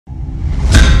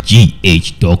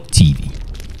GH Dog TV,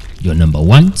 your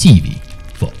 #1 TV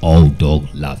for all dog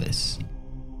lovers.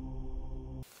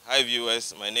 Hi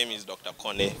viewers, my name is Dr.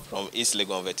 Kone from East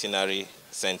Legon Veterinary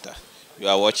Center. You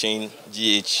are watching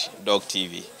GH Dog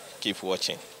TV. Keep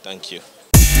watching. Thank you.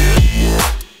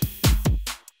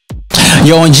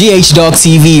 You're on GH Dog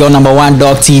TV, your #1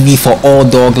 dog TV for all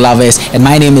dog lovers. And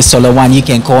my name is Solomon. You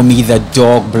can call me the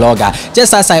dog blogger.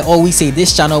 Just as I always say,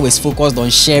 this channel is focused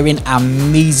on sharing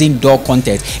amazing dog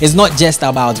content. It's not just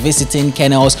about visiting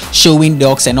kennels, showing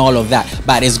dogs and all of that,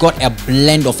 but it's got a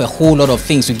blend of a whole lot of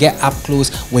things to get up close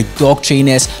with dog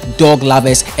trainers, dog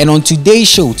lovers. And on today's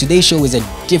show is a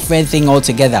different thing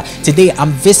altogether. Today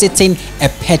I'm visiting a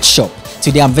pet shop.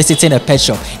 And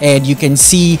you can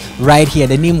see right here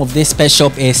the name of this pet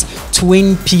shop is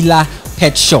Twin Pillar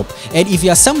Pet Shop. And if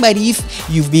you're somebody, if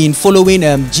you've been following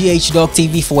GH Dog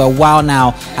TV for a while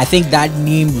now, I think that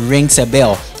name rings a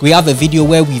bell. We have a video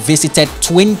where we visited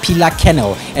Twin Pillar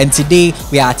Kennel, and today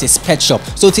we are at his pet shop.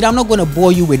 So today I'm not going to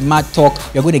bore you with mad talk.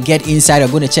 We're going to get inside, we're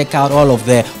going to check out all of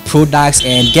the products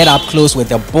and get up close with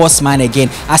the boss man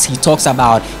again as he talks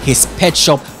about his pet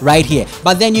shop right here.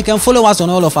 But then you can follow us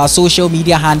on all of our social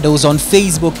media handles on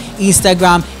Facebook,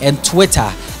 Instagram and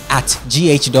Twitter at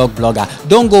GH Dog Blogger.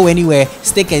 Don't go anywhere,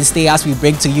 stick and stay as we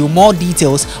bring to you more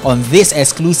details on this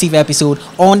exclusive episode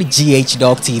on GH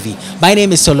Dog TV. My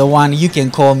name is Solomon. You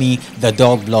can call me the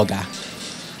Dog Blogger.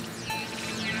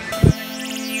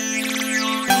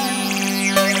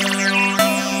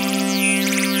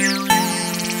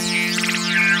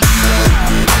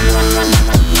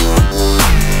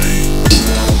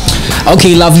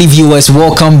 Okay, lovely viewers,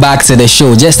 welcome back to the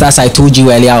show. Just as I told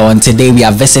you earlier on, today we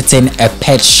are visiting a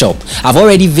pet shop. I've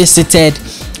already visited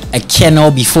a kennel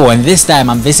before, and this time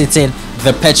I'm visiting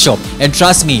the pet shop. And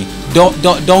trust me, don't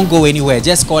go anywhere.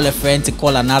 Just call a friend to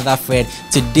call another friend.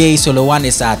 Today Solomon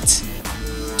is at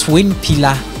Twin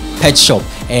Pillar Pet Shop,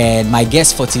 and my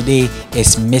guest for today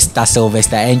is Mr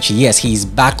Sylvester Antwi. Yes, he's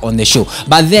back on the show.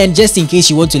 But then, just in case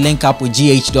you want to link up with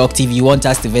GH Dog TV, you want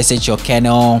us to visit your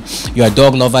kennel, you're a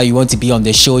dog lover, you want to be on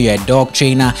the show, you're a dog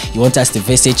trainer, you want us to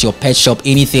visit your pet shop,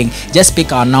 anything, just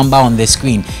pick our number on the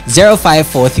screen: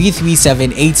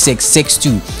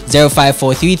 054-337-8662,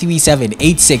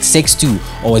 054-337-8662,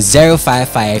 or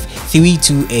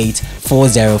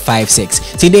 055-328-4056.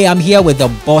 Today I'm here with the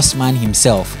boss man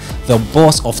himself, the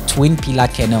boss of Twin Pillar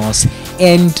Kennels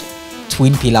and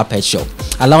Twin Pillar Pet Shop.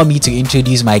 Allow me to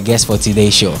introduce my guest for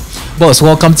today's show. Boss,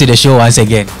 welcome to the show once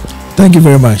again. Thank you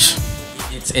very much.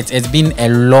 It's been a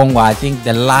long while. I think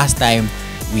the last time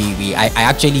I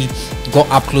actually got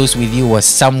up close with you was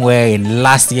somewhere in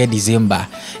last year December.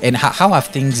 And how have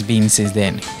things been since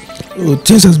then? Oh,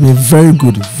 things has been very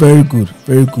good.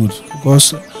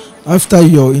 Because after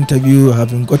your interview, I have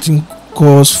been getting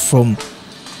calls from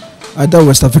other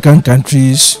West African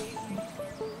countries,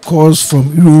 calls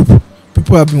from Europe.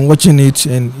 People have been watching it,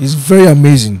 and it's very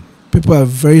amazing. People are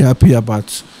very happy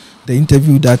about the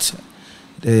interview that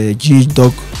the GH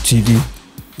Dog TV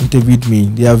interviewed me.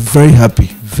 They are very happy,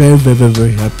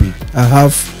 very happy. I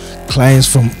have clients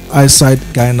from outside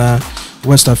Ghana,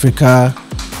 West Africa,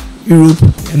 Europe,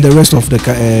 and the rest of the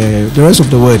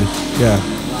world. Yeah.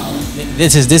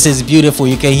 This is beautiful.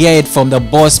 You can hear it from the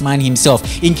boss man himself.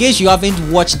 In case you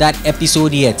haven't watched that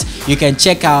episode yet, you can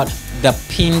check out the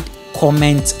pinned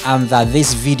comment under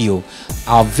this video.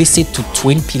 Our visit to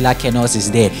Twin Pillar Kennels is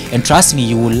there, and trust me,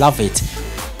 you will love it.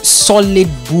 Solid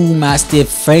bull mastiff,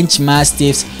 French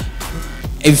mastiffs,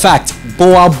 in fact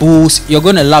boa bulls. You're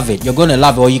gonna love it.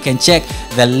 Or you can check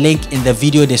the link in the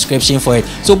video description for it.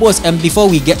 So boss, before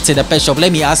we get to the pet shop,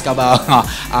 let me ask about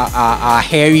our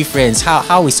hairy friends.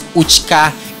 How is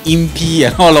Uchka, Impi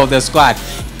and all of the squad?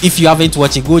 If you haven't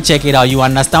watched it, go check it out. You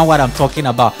understand what I'm talking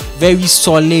about. Very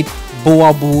solid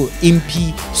boa bull,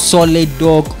 Impi, solid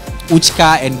dog,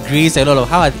 Uchka and Grace and all of.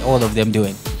 How are all of them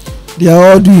doing? They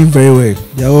are all doing very well.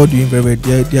 They are doing very good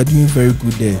there. They are doing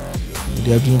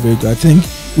very good. I think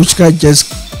Uchka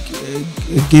just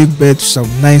gave birth to some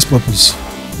nice puppies.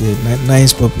 Yeah,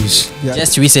 nice puppies.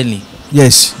 Just recently?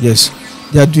 Yes.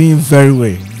 They are doing very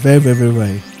well. Very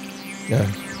well. Yeah.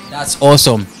 That's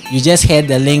awesome. You just heard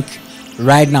the link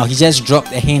right now. He just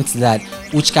dropped a hint that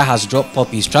Uchka has dropped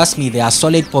puppies. Trust me, they are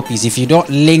solid puppies. If you don't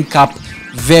link up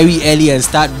very early and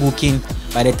start booking,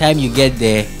 by the time you get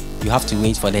there, you have to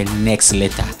wait for the next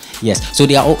letter. Yes. So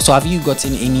so have you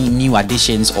gotten any new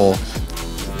additions or?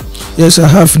 Yes, I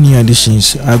have new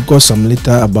additions. I got some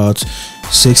letter about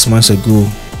 6 months ago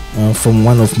from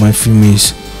one of my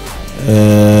females.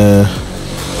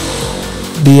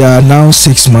 They are now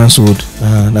 6 months old.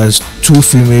 There's 2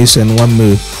 females and 1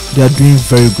 male. They are doing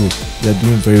very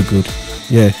good.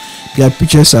 Yeah. Their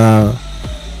pictures are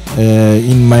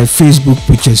in my Facebook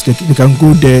pictures. They can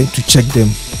go there to check them.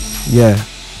 Yeah,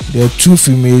 there are 2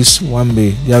 females, 1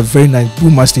 male. They are very nice,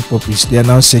 blue mastiff puppies. They are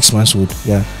now 6 months old.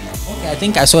 Yeah. Okay, I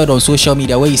think I saw it on social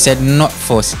media where you said not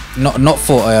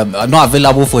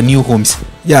available for new homes.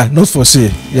 Yeah, not for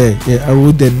sale. Yeah, I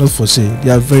wrote them not for sale. They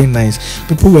are very nice.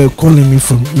 People were calling me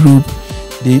from Europe.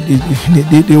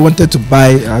 They wanted to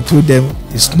buy. I told them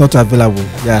it's not available.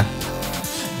 Yeah.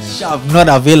 Sharp, not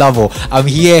available. I'm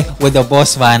here with the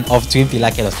boss man of Twin Pillar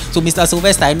Kennel. So, Mr.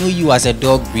 Sylvester, I know you as a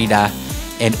dog breeder,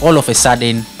 and all of a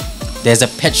sudden, there's a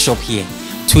pet shop here,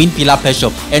 Twin Pillar Pet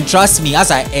Shop. And trust me, as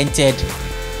I entered,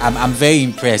 I'm very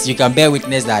impressed. You can bear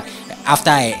witness that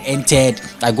after I entered,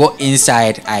 I go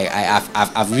inside.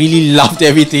 I've really loved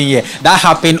everything here. That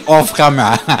happened off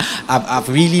camera. I've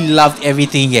really loved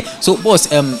everything here. So, boss,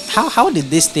 how did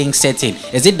this thing set in?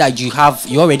 Is it that you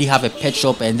already have a pet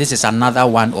shop and this is another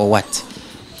one, or what?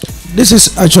 This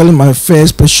is actually my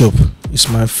first pet shop. It's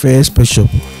my first pet shop,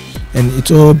 and it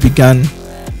all began.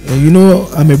 You know,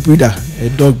 I'm a breeder, a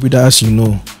dog breeder, as you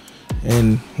know.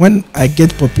 And when I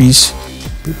get puppies,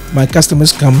 my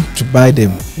customers come to buy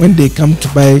them. When they come to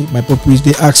buy my puppies,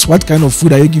 they ask, what kind of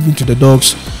food are you giving to the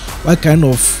dogs? What kind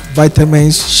of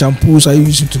vitamins, shampoos are you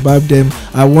using to buy them?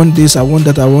 I want this, I want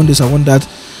that, I want this, I want that.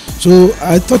 So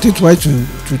I thought it right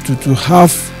to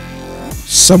have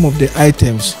some of the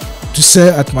items to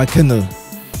sell at my kennel,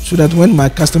 so that when my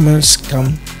customers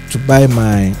come to buy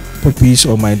my puppies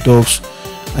or my dogs,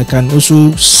 I can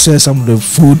also sell some of the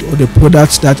food or the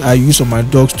products that I use on my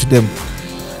dogs to them.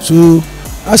 So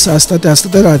as I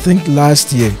started I think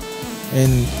last year,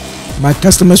 and my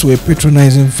customers were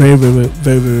patronizing very well.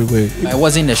 I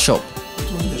was in the shop.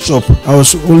 I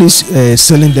was always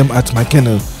selling them at my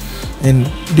kennel, and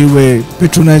they were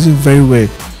patronizing very well.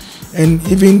 And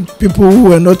even people who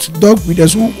were not dog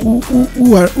breeders,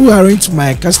 who aren't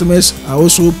my customers, are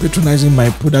also patronizing my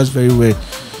products very well.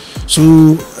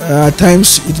 So at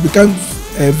times it becomes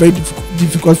very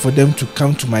difficult for them to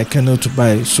come to my kennel to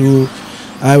buy. So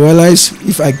I realized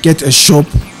if I get a shop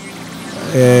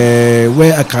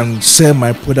where I can sell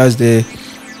my products there,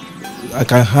 I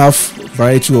can have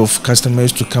variety of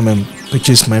customers to come and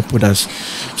purchase my products.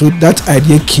 So that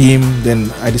idea came, then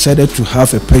I decided to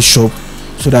have a pet shop,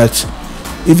 so that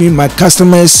even my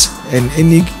customers and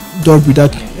any dog breeder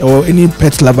or any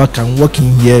pet lover can walk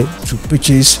in here to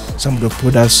purchase some of the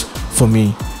products for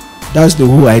me. That's the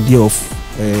whole idea of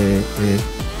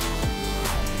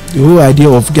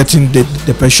getting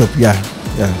the pet shop. Yeah.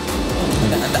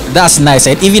 That's nice.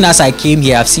 And even as I came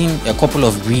here, I've seen a couple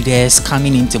of breeders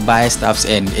coming in to buy stuff,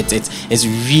 and it's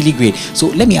really great. So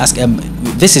let me ask,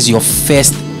 this is your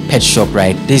first pet shop,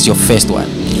 right? This is your first one?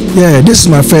 Yeah, this is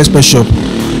my first pet shop,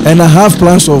 and I have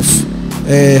plans of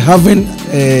having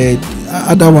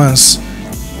other ones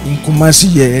in Kumasi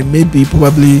here, and maybe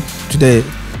probably to the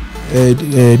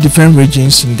different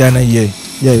regions in Ghana here.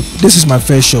 Yeah, this is my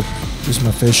first shop.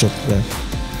 Yeah.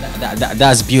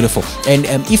 That's beautiful. And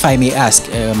if I may ask,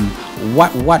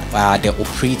 what are the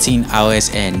operating hours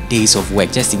and days of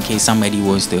work, just in case somebody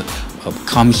wants to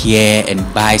come here and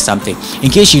buy something? In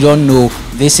case you don't know,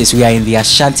 we are in the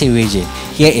Ashanti region.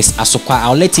 Here is Asokwa.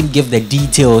 I'll let him give the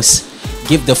details,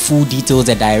 give the full details,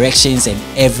 the directions and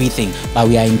everything. But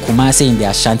we are in Kumasi in the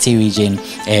Ashanti region,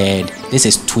 and this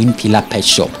is Twin Pillar Pet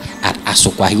Shop at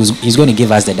Asokwa. He's going to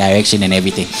give us the direction and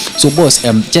everything. So boss,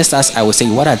 just as I was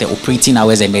saying, what are the operating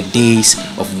hours and the days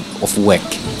of work?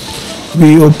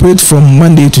 We operate from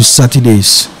Monday to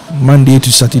Saturdays,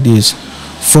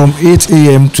 from 8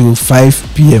 a.m. to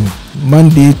 5 p.m.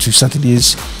 Monday to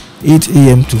Saturdays, 8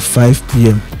 a.m. to 5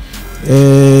 p.m.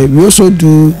 We also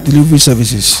do delivery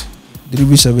services.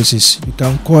 You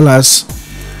can call us.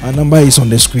 Our number is on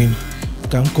the screen. You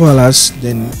can call us,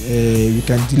 then we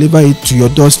can deliver it to your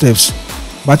doorsteps.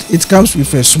 But it comes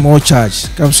with a small charge.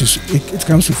 It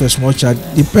comes with a small charge,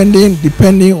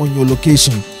 depending on your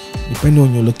location.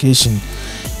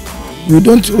 We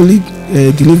don't only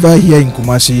deliver here in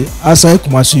Kumasi. Outside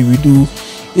Kumasi, we do.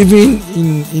 Even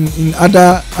in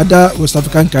other West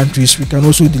African countries, we can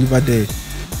also deliver there.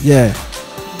 Yeah,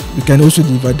 we can also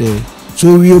deliver there.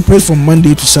 So we operate from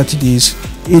Monday to Saturdays,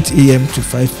 8 a.m. to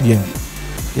 5 p.m.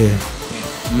 Yeah.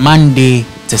 Monday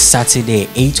to Saturday,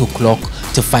 8 o'clock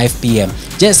to 5 p.m.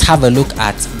 Just have a look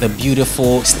at the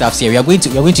beautiful stuff here. We are going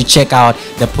to check out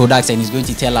the products, and he's going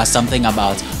to tell us something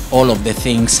about all of the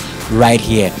things right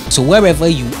here. So wherever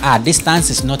you are, distance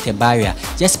is not a barrier.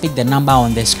 Just pick the number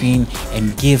on the screen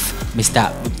and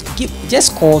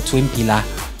just call Twin Pillar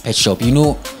Pet Shop. You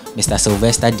know, Mr.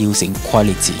 Sylvester deals in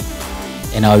quality.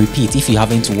 and I'll repeat, if you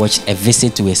haven't watched A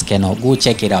Visit to His Kennel, go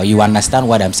check it out. You understand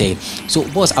what I'm saying. So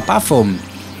boss, apart from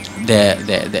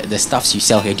the stuffs you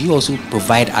sell here, do you also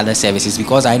provide other services?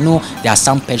 Because I know there are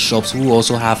some pet shops who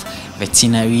also have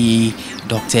veterinary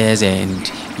doctors,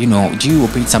 and you know, do you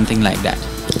operate something like that?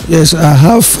 Yes, I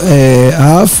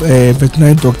have a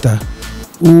veterinary doctor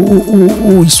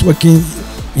who is working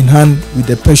in hand with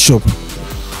the pet shop.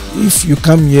 If you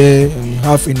come here and you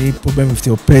have any problem with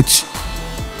your pet,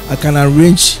 I can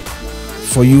arrange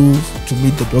for you to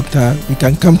meet the doctor. We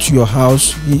can come to your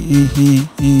house. He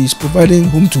is providing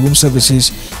home-to-home services.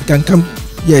 He can come.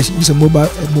 Yes, he's a mobile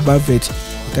vet.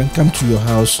 He can come to your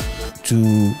house to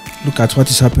look at what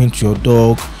is happening to your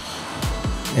dog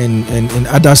and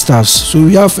other stuff. So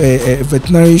we have a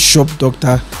veterinary shop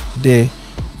doctor there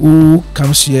who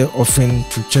comes here often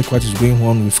to check what is going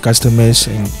on with customers,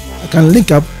 and I can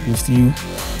link up with you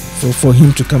for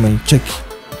him to come and check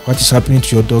what is happening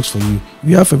to your dogs for you.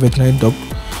 We have a veterinary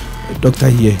doctor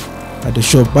here at the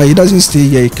shop, but he doesn't stay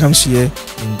here. He comes here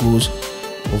and goes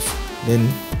off. Then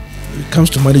he comes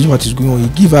to manage what is going on. He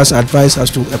gives us advice as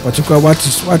to a particular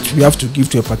what we have to give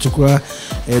to a particular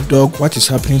dog, what is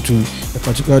happening to a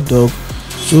particular dog.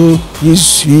 So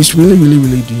he's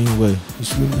really doing well.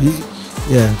 He's really,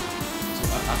 yeah.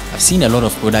 I've seen a lot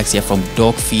of products here, from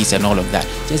dog feeds and all of that.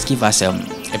 Just give us a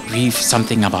brief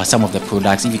something about some of the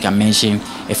products, if you can mention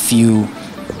a few.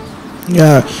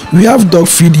 Yeah, we have dog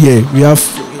feed here. We have,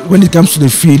 when it comes to the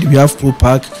feed, we have Pro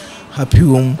Pack, Happy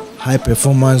Home, High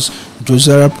Performance,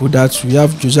 Josera products. We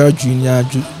have Josera Junior,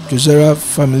 Josera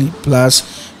Family Plus.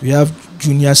 We have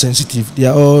Junior Sensitive. They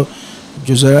are all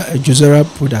Josera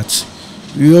products.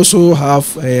 We also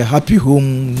have Happy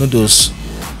Home noodles.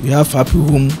 We have Happy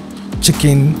Home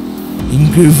chicken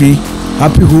in gravy,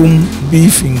 Happy Home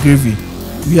beef in gravy.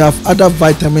 We have other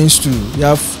vitamins too. We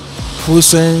have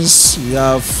Prosens, we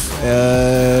have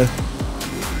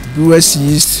brewer's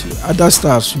yeast, other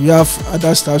stuffs. We have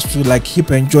other stuffs too, like hip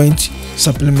and joint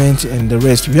supplement and the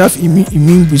rest. We have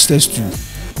immune boosters too.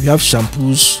 We have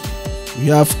shampoos. We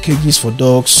have cages for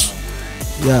dogs.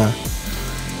 Yeah.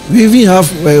 We even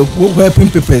have wrapping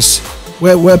papers.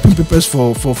 Wrapping papers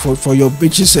for your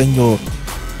bitches and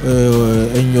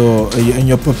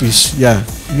your puppies. Yeah.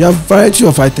 We have variety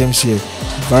of items here.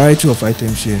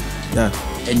 Yeah.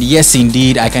 And yes,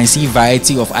 indeed, I can see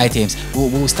variety of items.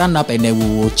 We'll stand up and then we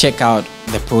will check out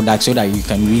the product so that you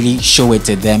can really show it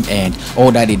to them and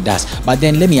all that it does. But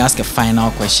then let me ask a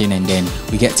final question, and then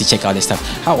we get to check out the stuff.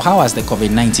 How has the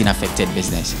COVID-19 affected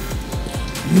business?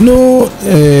 You know,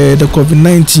 the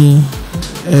COVID-19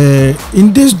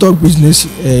 in this dog business,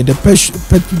 the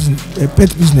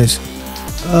pet business.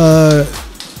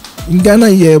 In Ghana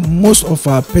here, most of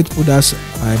our pet products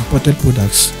are imported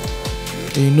products.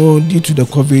 You know, due to the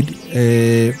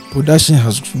COVID, production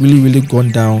has really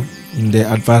gone down in the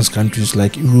advanced countries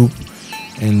like Europe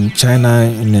and China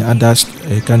and other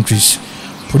countries.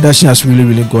 Production has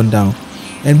really gone down,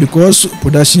 and because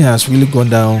production has really gone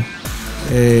down,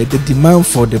 the demand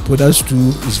for the products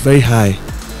too is very high.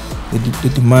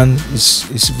 The demand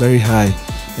is very high,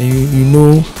 and you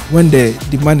know, when the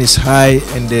demand is high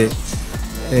and the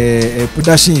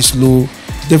production is low,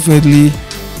 definitely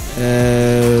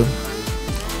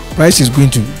price is going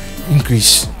to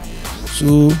increase.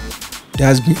 So there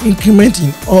has been increment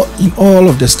in all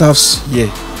of the stuffs here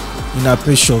in our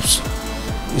pet shops.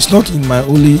 It's not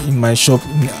only in my shop,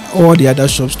 in all the other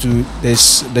shops too.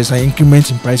 There's an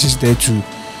increment in prices there too.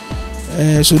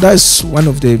 So that's one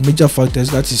of the major factors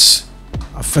that is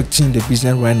affecting the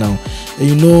business right now. And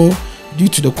you know, due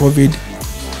to the COVID,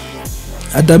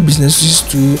 other businesses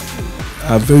too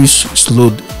are very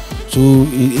slowed. So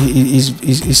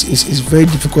it's very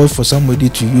difficult for somebody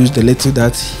to use the little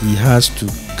that he has to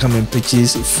come and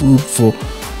purchase food for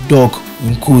dog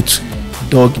in quote.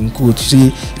 See,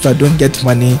 if I don't get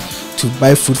money to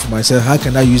buy food for myself, how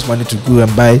can I use money to go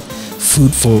and buy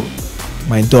food for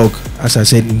my dog, as I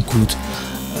said in quote.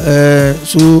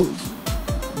 So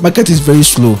market is very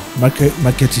slow.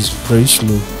 Market is very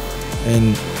slow,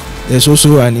 and there's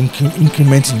also an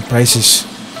increment in prices.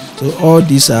 So all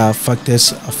these are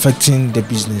factors affecting the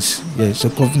business. Yeah. So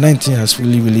COVID-19 has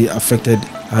really affected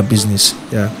our business.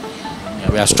 Yeah.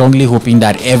 We are strongly hoping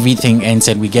that everything ends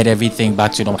and we get everything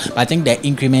back to normal. But I think the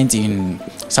increment in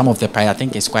some of the price, I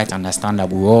think, is quite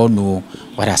understandable. We all know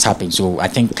what has happened. So I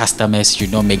think customers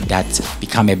should not make that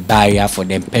become a barrier for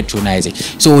them patronizing.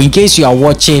 So in case you are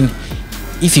watching,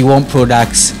 if you want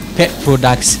products, pet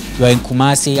products, you are in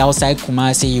Kumasi, outside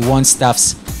Kumasi, you want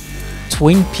stuffs,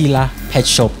 Twin Pillar Pet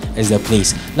Shop is the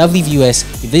place. Lovely viewers,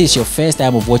 if this is your first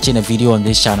time of watching a video on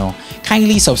this channel,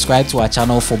 Kindly subscribe to our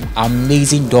channel for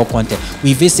amazing dog content.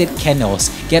 We visit kennels,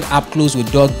 get up close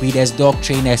with dog breeders, dog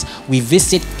trainers. We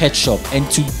visit pet shop, and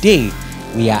today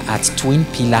we are at Twin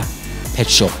Pillar Pet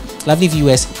Shop. Lovely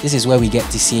viewers, this is where we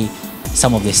get to see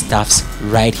some of the staffs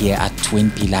right here at Twin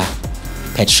Pillar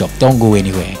Pet Shop. Don't go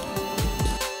anywhere.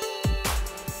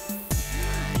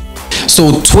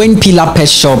 So Twin Pillar Pet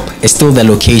Shop is still the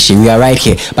location. We are right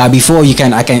here. But before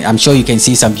I'm sure you can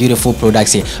see some beautiful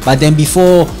products here. But then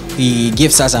before he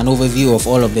gives us an overview of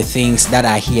all of the things that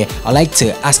are here, I'd like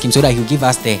to ask him so that he'll give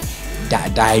us the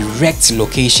direct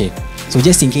location. So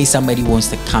just in case somebody wants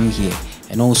to come here,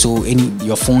 and also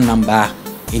your phone number,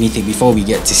 anything before we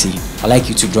get to see, I'd like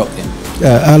you to drop them.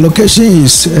 Our location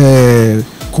is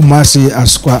Kumasi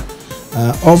Asqua,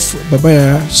 off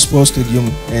Babaya Sports Stadium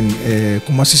and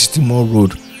Kumasi City Mall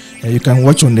Road. You can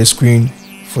watch on the screen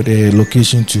for the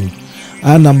location too.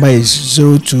 Our number is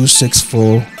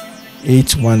 0264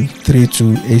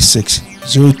 813286,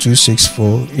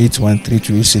 0264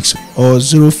 813286, or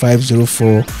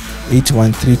 0504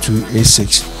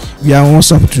 813286. We are on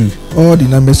WhatsApp too. All the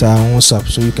numbers are on WhatsApp,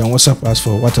 so you can WhatsApp us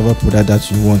for whatever product that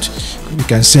you want. We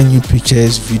can send you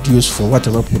pictures, videos for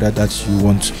whatever product that you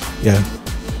want. Yeah.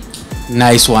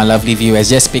 Nice one, lovely viewers.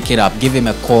 Just pick it up, give him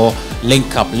a call,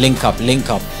 link up.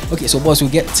 Okay, so boss,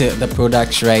 we'll get to the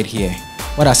products right here.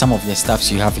 What are some of the stuffs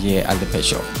you have here at the pet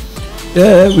shop?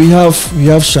 Yeah, we have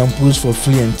shampoos for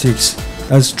flea and ticks.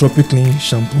 That's Tropic Clean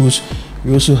shampoos.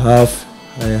 We also have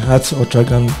Heart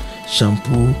Ultragan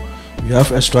shampoo. We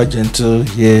have Extra Gentle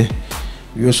here.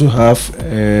 We also have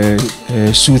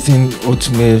Soothing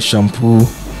Oatmeal shampoo.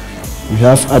 We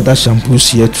have other shampoos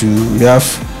here too. We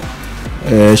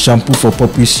have shampoo for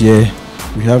puppies here.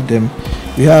 We have them.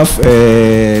 We have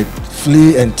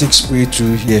flea and tick spray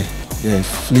too here. Yeah,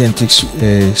 flea and tick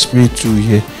spray too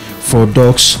here for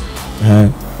dogs.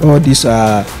 All these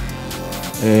are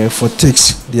for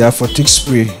ticks. They are for tick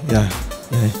spray. Yeah.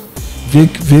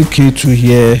 VK2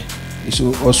 here is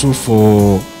also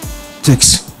for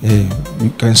ticks. You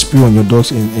can spray on your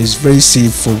dogs, and it's very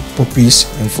safe for puppies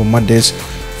and for mothers,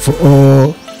 for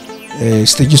all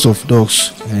stages of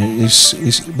dogs.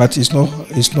 But it's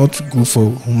not good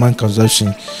for human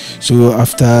consumption. So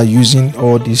after using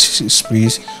all these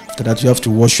sprays, after that you have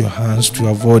to wash your hands to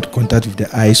avoid contact with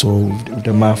the eyes or with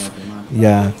the mouth.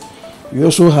 Yeah. We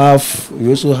also have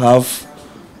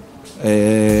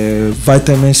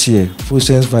vitamins here, full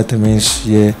sense vitamins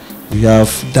here. We have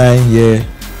Dine here,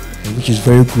 which is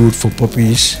very good for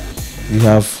puppies. We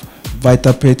have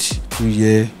Vitapet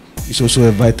here, it's also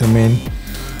a vitamin.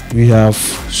 We have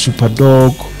Super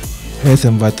Dog Health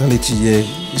and Vitality here,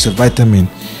 it's a vitamin.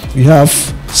 We have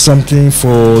something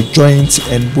for joints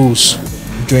and bones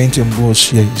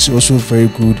here, it's also very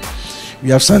good. We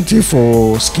have something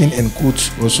for skin and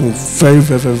coat, also very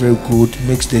good.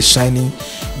 Makes the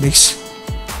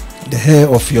hair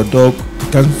of your dog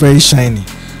become very shiny.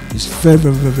 It's very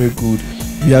good.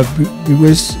 We have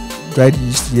Bewitched dried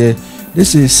yeast here.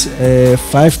 This is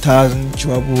 5,000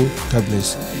 chewable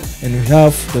tablets, and we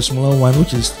have the smaller one,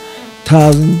 which is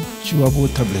 1,000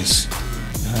 chewable tablets.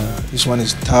 This one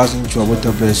is 1,000 chewable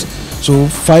tablets. So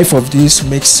 5 of these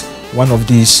makes one of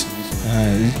these.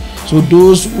 So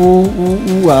those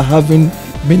who are having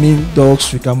many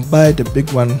dogs, you can buy the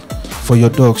big one for your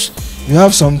dogs. You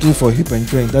have something for hip and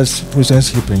joint, that's Process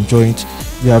Hip and Joint.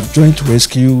 We have Joint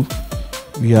Rescue.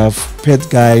 We have Pet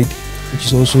Guide, which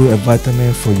is also a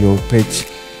vitamin for your pet.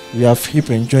 We have Hip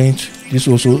and Joint. This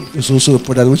is also a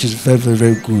product which is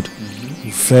very good.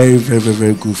 Very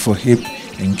good for hip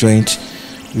and joint.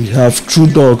 We have True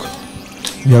Dog.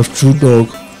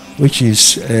 Which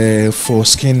is for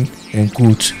skin and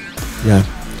coat. Yeah.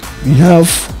 We have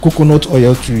coconut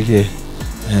oil too here.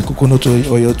 Coconut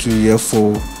oil too here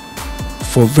for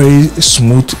very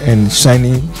smooth and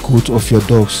shiny coat of your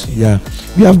dogs. Yeah.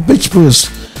 We have bitch pills.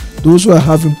 Those who are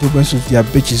having problems with their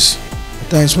bitches. At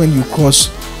times when you cross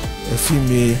a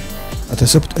female at a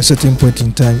certain point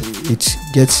in time, it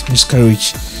gets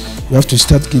miscarriage. You have to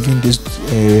start giving this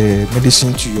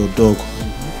medicine to your dog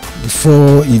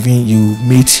before even you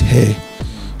mate her.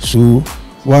 So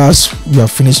once we have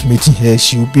finished mating her,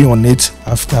 she will be on it.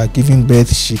 After giving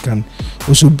birth, she can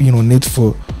also be on it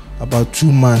for about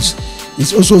 2 months.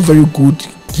 It's also very good.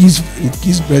 It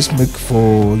gives breast milk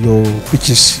for your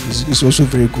bitches. It's also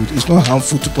very good. It's not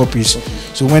harmful to puppies.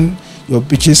 So when your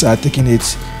bitches are taking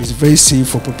it, it's very safe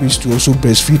for puppies to also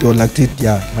breastfeed or lactate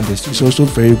their mothers. It's also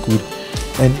very good.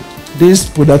 And this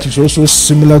product is also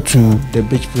similar to the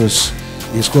bitch pills.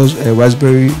 It's called a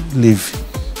raspberry leaf.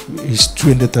 It's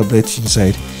 200 tablets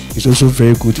inside. It's also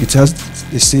very good. It has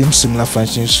the same similar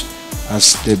functions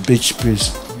as the bitch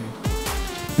pills.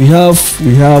 We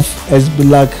have S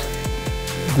black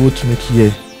goat milk here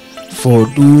for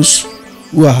those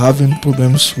who are having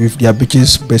problems with their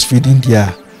bitches breastfeeding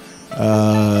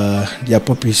their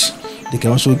puppies. They can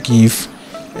also give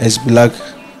S black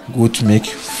goat milk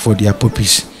for their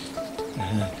puppies.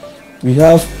 We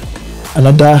have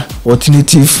another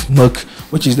alternative milk,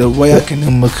 which is the wire kennel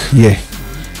milk here.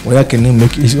 Wire kennel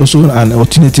milk is also an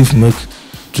alternative milk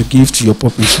to give to your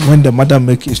puppies when the mother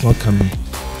milk is not coming.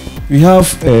 We have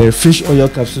fish oil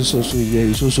capsules also here.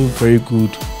 It's also very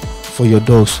good for your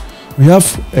dogs. We have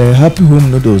happy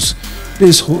home noodles.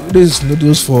 This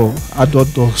noodles for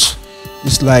adult dogs.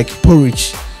 It's like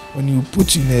porridge. When you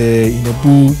put in a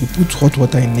bowl, you put hot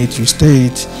water in it, you stir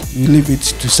it, you leave it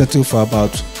to settle for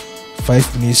about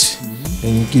 5 minutes,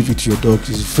 and you give it to your dog.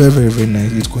 It's very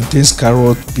nice. It contains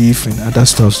carrot, beef, and other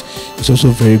stuffs. It's also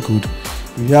very good.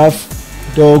 We have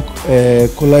dog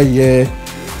collar here.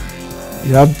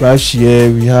 We have brush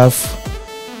here. We have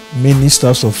many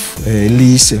stuffs of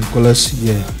leash and collars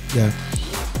here. Yeah.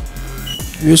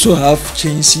 We also have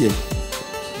chains here.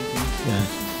 Yeah.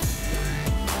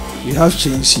 We have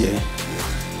chains here.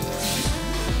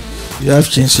 We have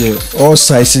chains here. All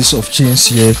sizes of chains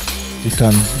here you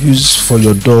can use for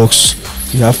your dogs.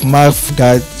 We have mouth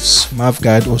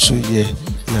guard also here.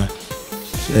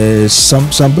 Yeah.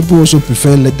 Some people also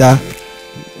prefer leather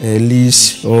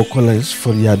leash or collars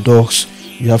for their dogs.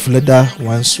 We have leather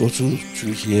ones also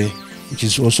through here, which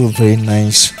is also very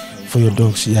nice for your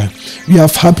dogs. Yeah. We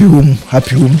have happy home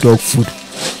dog food.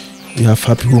 We have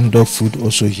happy home dog food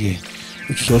also here,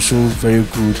 which is also very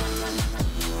good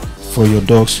for your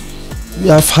dogs. We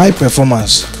have high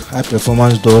performance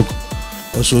dog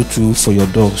also too for your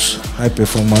dogs. High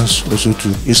performance also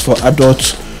too. It's for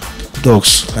adult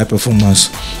dogs. High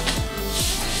performance.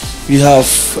 We have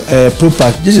Pro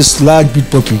Pack. This is large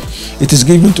breed puppy. It is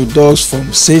given to dogs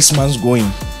from 6 months going.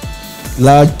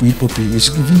 Large breed puppy is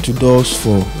given to dogs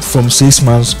from 6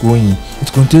 months going.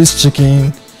 It contains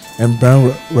chicken and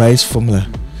brown rice formula.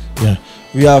 Yeah.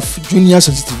 We have junior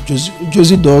sensitive,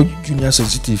 Josie dog junior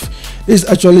sensitive. It's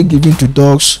actually given to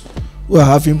dogs who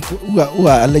are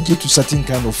allergic to certain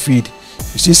kind of feed.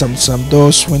 You see some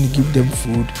dogs, when you give them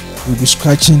food, will be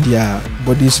scratching their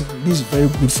bodies. This is very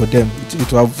good for them.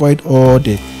 It will avoid all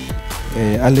the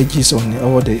allergies on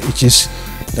all the itches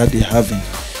that they're having.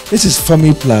 This is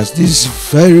Family Plus. This is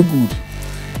very good.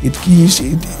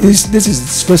 This is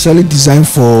specially designed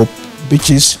for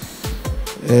bitches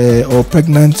or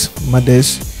pregnant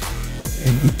mothers,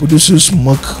 and it produces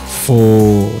milk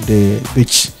for the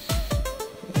bitch.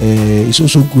 It's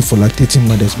also good for lactating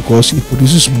mothers because it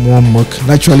produces more milk.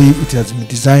 Naturally, it has been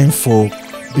designed for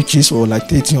bitches or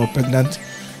lactating or pregnant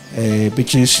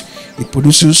bitches. It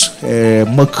produces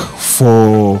milk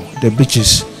for the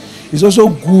bitches. It's also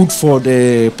good for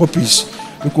the puppies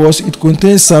because it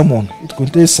contains salmon.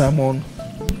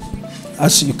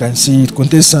 As you can see, it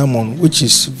contains salmon, which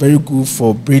is very good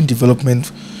for brain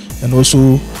development, and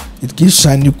also it gives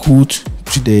shiny coat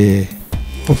to the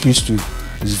puppies too.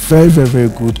 It's very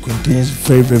good. Contains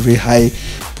very high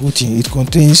protein. It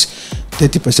contains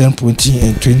 30% protein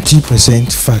and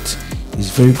 20% fat. It's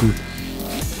very good.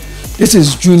 This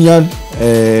is junior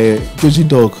Josie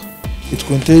dog. It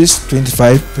contains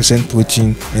 25%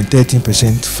 protein and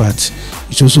 13% fat.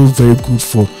 It's also very good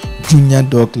for junior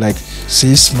dog like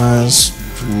 6 months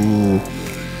to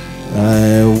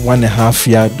 1.5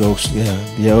 year dogs. Yeah,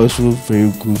 they are also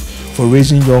very good for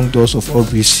raising young dogs of all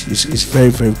breeds. It's very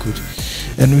good.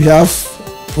 And we have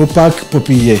proper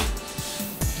puppy here.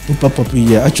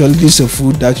 Actually, this is a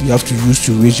food that you have to use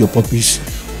to raise your puppies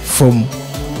from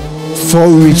 4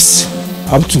 weeks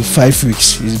up to 5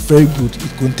 weeks. It's very good.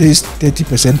 It contains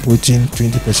 30% protein,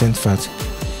 20% fat.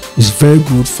 It's very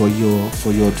good for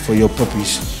your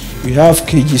puppies. We have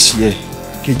cages here,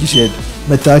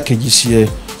 metal cages here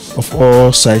of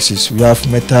all sizes. We have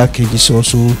metal cages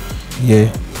also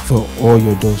here for all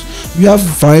your dogs. We have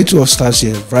variety of styles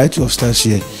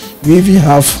here. We even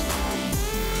have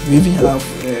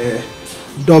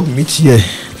dog meat here.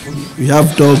 We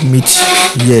have dog meat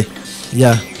here.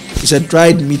 Yeah, it's a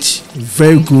dried meat,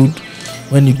 very good.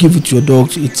 When you give it to your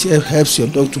dog, it helps your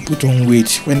dog to put on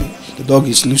weight. When the dog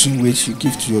is losing weight, you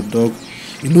give to your dog.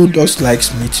 You know, dogs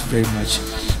likes meat very much.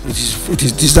 It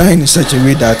is designed in such a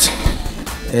way that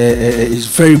it's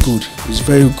very good. It's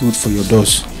very good for your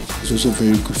dogs. It's also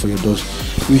very good for your dogs.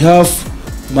 We have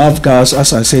mouth guards,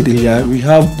 as I said earlier. We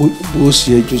have bows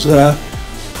here, Josiah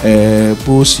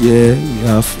bows here. We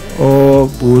have all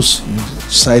bows in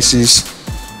sizes.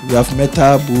 We have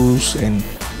metal bows and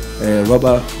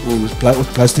rubber bows,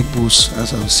 plastic bows,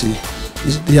 as I would say.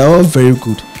 They are all very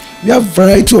good. We have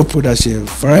variety of products here.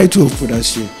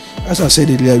 As I said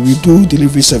earlier, we do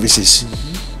delivery services.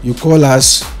 You call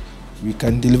us, we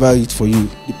can deliver it for you.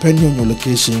 Depending on your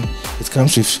location, it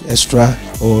comes with extra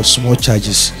or small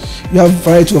charges. We have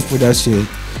variety of products here,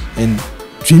 and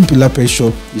Twin Pillar Pet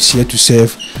Shop is here to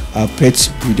serve our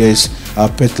pet breeders, our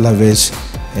pet lovers,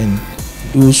 and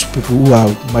those people who are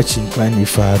much inclined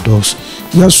with our dogs.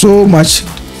 We have so much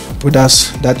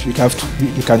products that we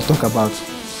can talk about.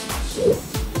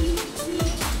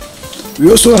 We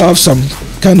also have some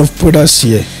kind of products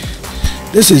here.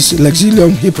 This is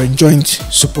Lexilium hip and joint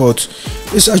support.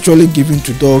 It's actually given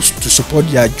to dogs to support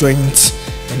their joints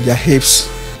and their hips.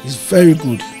 It's very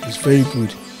good.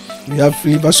 We have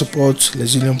liver support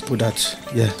Lexilium product.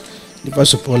 Liver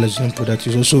support Lexilium product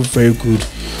is also very good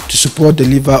to support the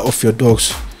liver of your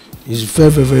dogs. It's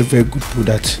very good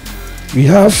product. We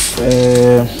have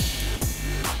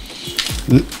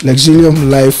Lexilium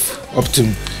Life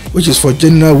Optim, which is for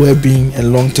general well-being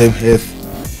and long-term health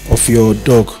of your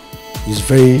dog. It's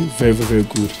very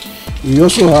good. We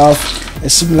also have a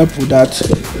similar product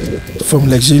from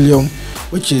Lexilium,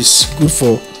 which is good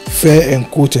for fur and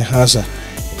coat enhancer.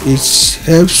 It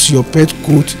helps your pet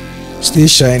coat stay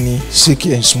shiny,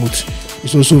 silky and smooth.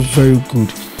 It's also very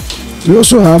good. We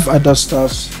also have other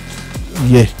stuffs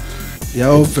here. They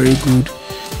are all very good.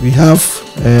 We have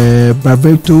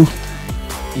Bravecto.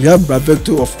 We have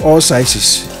Bravecto of all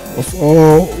sizes, of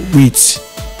all weights.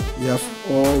 We have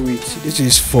all weights. This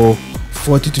is for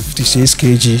 40 to 56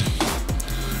 kg.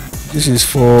 This is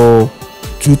for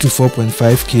 2 to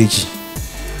 4.5 kg.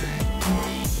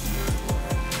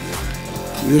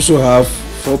 We also have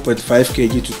 4.5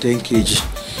 kg to 10 kg.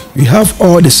 We have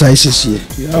all the sizes here.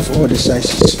 We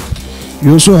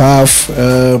also have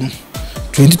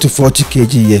 20 to 40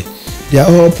 kg here. They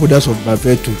are all products of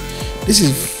Bravecto. This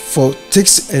is for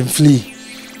ticks and flea.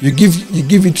 You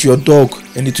give it to your dog,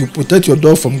 and it will protect your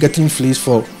dog from getting fleas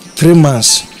for 3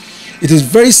 months. It is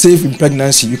very safe in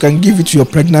pregnancy. You can give it to your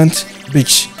pregnant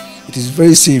bitch. It is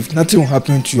very safe. Nothing will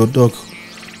happen to your dog,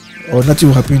 or nothing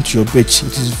will happen to your bitch.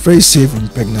 It is very safe in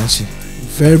pregnancy.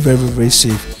 Very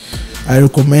safe. I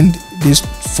recommend this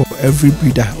for every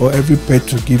breeder or every pet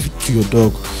to give it to your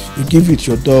dog. You give it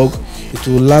to your dog, it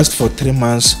will last for 3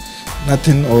 months.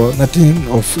 Nothing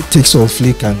of ticks or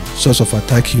flea can sort of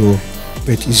attack your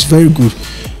pet. It's very good.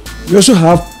 We also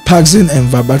have Paxin and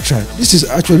Vibratran. This is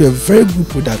actually a very good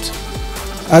product.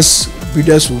 As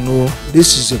breeders will know,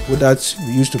 this is a product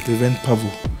we use to prevent parvo.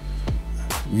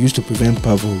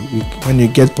 When you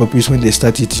get puppies, when they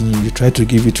start eating, you try to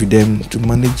give it to them to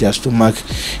manage their stomach.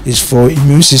 It's for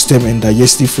immune system and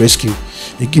digestive rescue.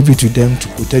 You give it to them to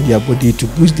protect their body, to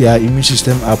boost their immune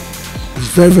system up. It's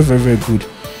very good.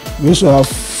 We also have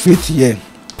Fit here.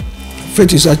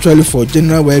 Fit is actually for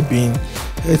general well-being,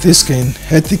 healthy skin,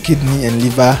 healthy kidney and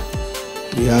liver.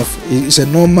 It's a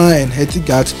normal and healthy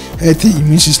gut, healthy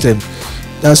immune system.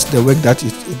 That's the work that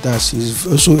it does. It's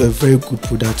also a very good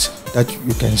product that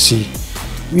you can see.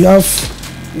 We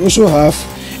also have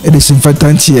a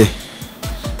disinfectant here.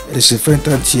 A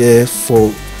disinfectant here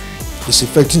for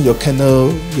disinfecting your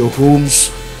kennel, your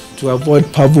homes, to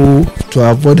avoid parvo,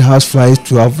 to avoid houseflies,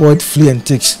 to avoid flea and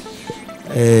ticks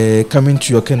coming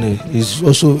to your kennel. Is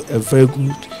also a very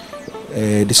good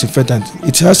disinfectant.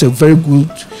 It has a very good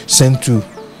scent too.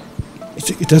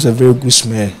 It has a very good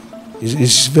smell.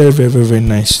 It's very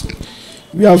nice.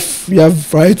 We have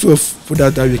variety of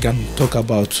products that we can talk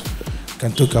about.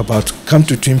 Come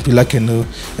to Twin Pillar Kennel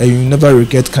and you never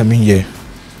regret coming here.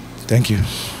 Thank you.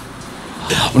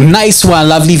 Nice one,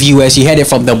 lovely viewers. You heard it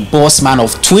from the boss man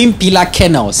of Twin Pillar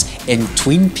Kennels and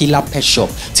Twin Pillar Pet Shop.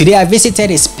 Today I visited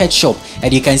his pet shop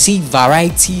and you can see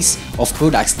varieties of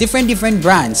products, different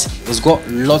brands. He's got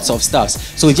lots of stuff.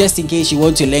 So just in case you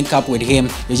want to link up with him,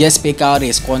 you just pick out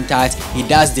his contact. He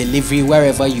does delivery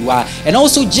wherever you are. And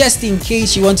also just in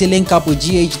case you want to link up with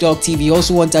GH Dog TV, you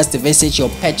also want us to visit your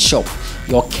pet shop,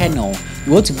 your kennel.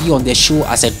 You want to be on the show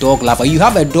as a dog lover. You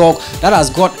have a dog that has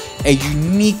got a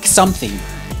unique something.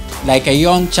 Like a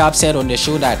young chap said on the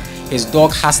show that his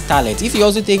dog has talent. If you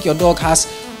also think your dog has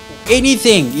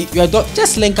anything, your dog,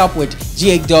 just link up with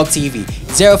GH Dog TV.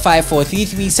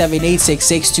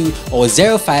 0543378662 or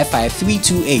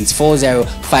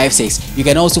 0553284056. You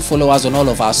can also follow us on all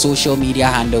of our social media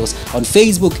handles on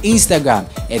Facebook, Instagram,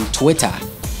 and Twitter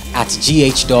at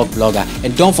GH Dog Blogger.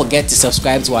 And don't forget to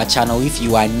subscribe to our channel if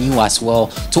you are new as well,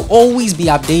 to always be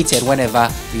updated whenever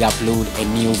we upload a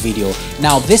new video.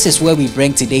 Now this is where we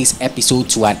bring today's episode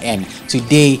to an end.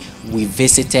 Today we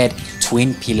visited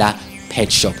Twin Pillar Pet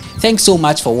Shop. Thanks so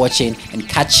much for watching and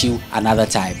catch you another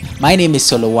time. My name is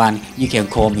Solo One. You can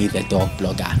call me the Dog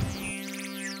Blogger.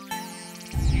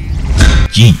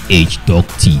 GH Dog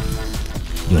TV,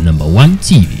 your number one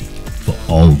TV for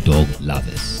all dog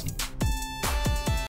lovers.